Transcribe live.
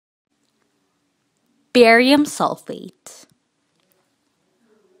Barium sulfate.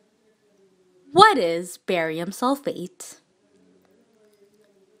 What is barium sulfate?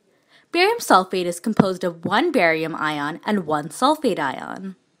 Barium sulfate is composed of one barium ion and one sulfate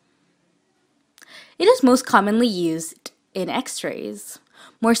ion. It is most commonly used in X-rays.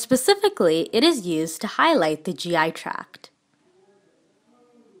 More specifically, it is used to highlight the GI tract.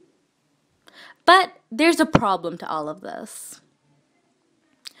 But there's a problem to all of this.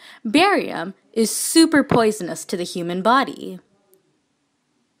 Barium is super poisonous to the human body.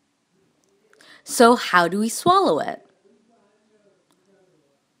 So how do we swallow it?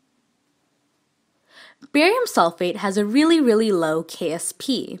 Barium sulfate has a really low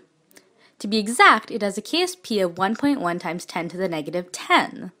KSP. To be exact, it has a KSP of 1.1 times 10 to the negative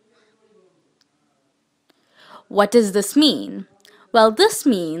 10. What does this mean? Well, this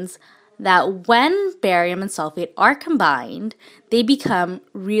means that when barium and sulfate are combined, they become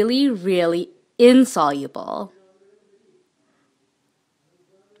really insoluble.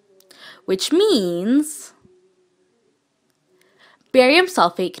 Which means barium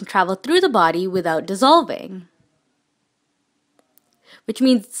sulfate can travel through the body without dissolving. Which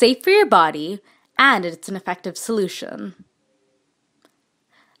means it's safe for your body and it's an effective solution.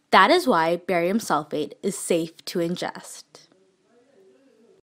 That is why barium sulfate is safe to ingest.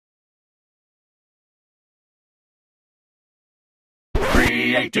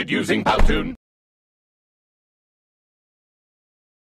 Created using Powtoon.